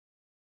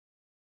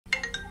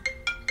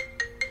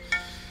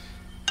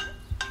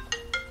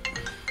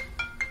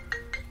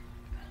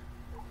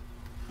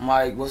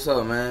Mike, what's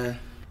up, man?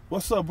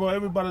 What's up, bro?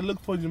 Everybody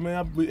look for you, man.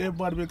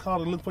 Everybody been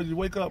calling to look for you.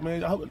 Wake up,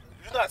 man. You're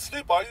not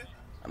asleep, are you?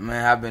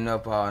 Man, I've been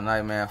up all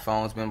night, man.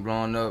 Phone's been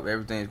blowing up.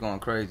 Everything's going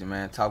crazy,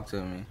 man. Talk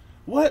to me.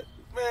 What?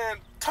 Man,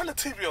 turn the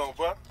TV on,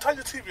 bro. Turn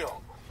your TV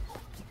on.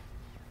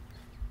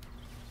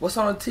 What's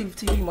on the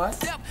TV, Mike?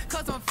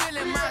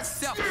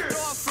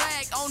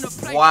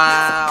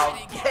 Wow,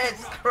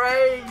 that's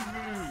crazy.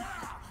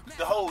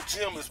 The whole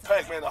gym is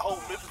packed, man. The whole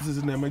Memphis is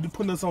in there, man. You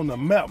putting us on the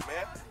map,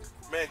 man.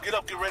 Man, get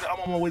up, get ready. I'm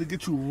on my way to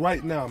get you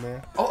right now,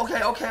 man. Oh, okay.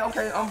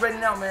 I'm ready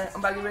now, man. I'm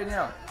about to get ready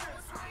now.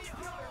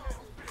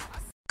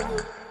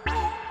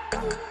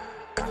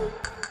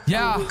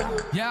 Yeah.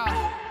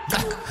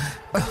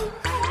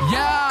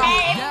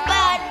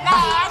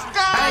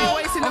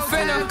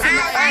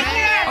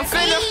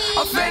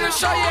 I'm finna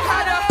show you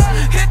how to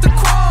hit the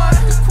Quan,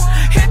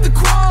 hit the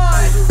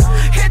Quan,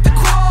 hit the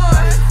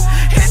Quan,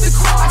 hit the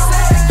Quan. I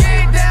said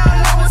get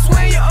down low and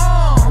swing your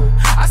arm.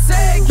 I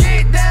said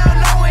get down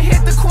low and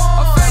hit the Quan.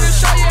 I'm finna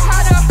show you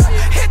how to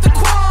hit the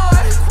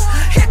Quan,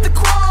 hit the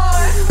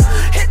Quan,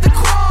 hit the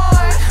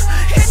Quan,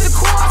 hit the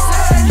Quan. I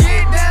said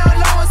get down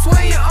low and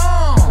swing your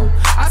arm.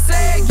 I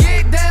said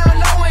get down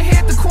low and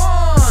hit the Quan.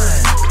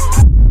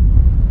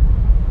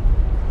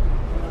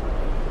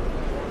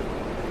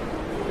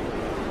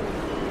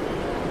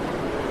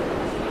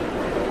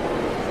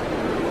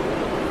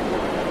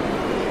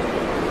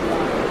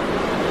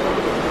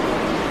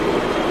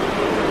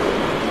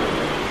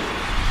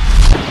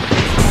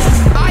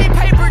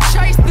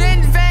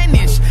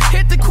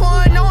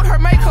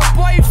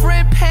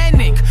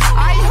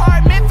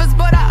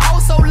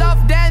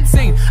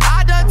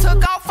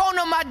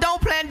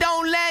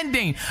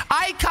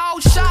 I call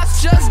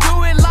shots, just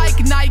do it like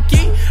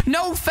Nike.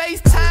 No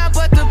FaceTime,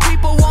 but the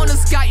people wanna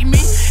Skype me.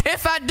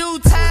 If I do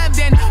time,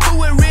 then who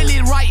would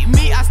really write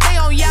me? I stay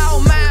on y'all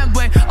mind,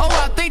 but oh,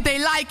 I think they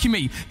like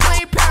me.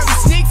 Clean pair of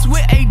sneaks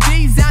with a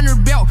designer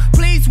belt.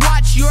 Please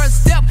watch your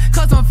step,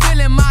 cause I'm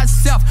feeling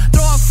myself.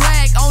 Throw a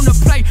flag on the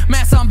plate,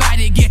 man,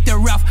 somebody get the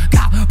ref.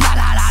 Blah, blah,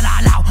 la, la, la,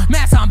 la.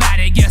 Man,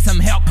 somebody get some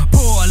help.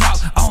 Pull up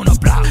on the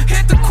block.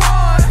 Hit the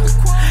Quan,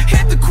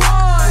 hit the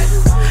Quan,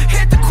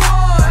 hit the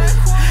Quan,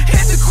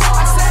 hit the Quan.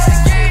 I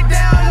said get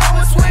down low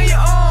and swing your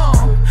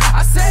arm.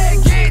 I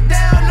said get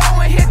down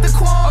low and hit the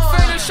Quan. I'm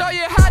finna show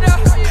you how to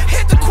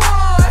hit the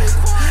Quan,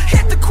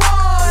 hit the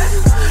Quan,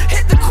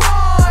 hit the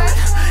Quan,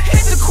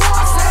 hit the Quan.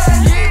 I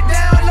said get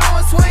down low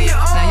and swing your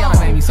arm. Now y'all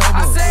made me so good.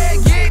 I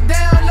said get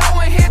down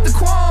low and hit the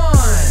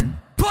Quan.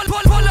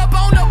 Pull up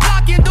on the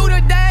block and do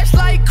the dash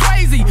like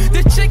crazy.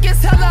 This chick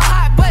is hella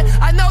hot, but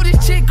I know this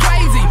chick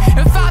crazy.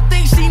 If I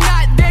think she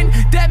not, then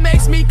that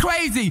makes me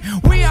crazy.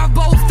 We are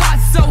both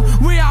thoughts, so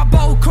we are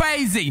both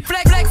crazy.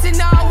 Flexing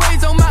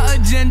always on my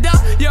agenda.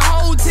 Your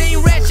whole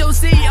team rich, your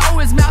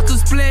CEO is mouth to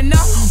splendor.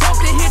 Hope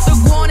to hit the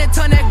Quan and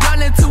turn that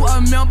girl into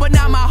a member.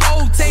 Now my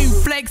whole team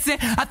flexing.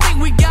 I think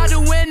we got a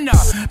winner.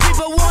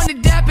 People want to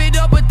dap it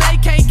up, but they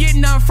can't get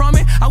none from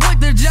it. I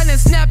went to jail and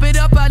snap it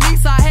up, at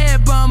least I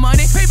had bum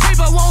money.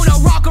 People wanna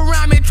rock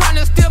around me, trying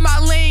to steal my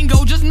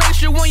lingo. Just make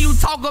sure when you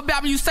talk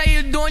about me, you say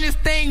you're doing this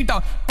thing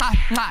though.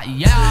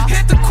 Yeah.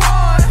 Hit the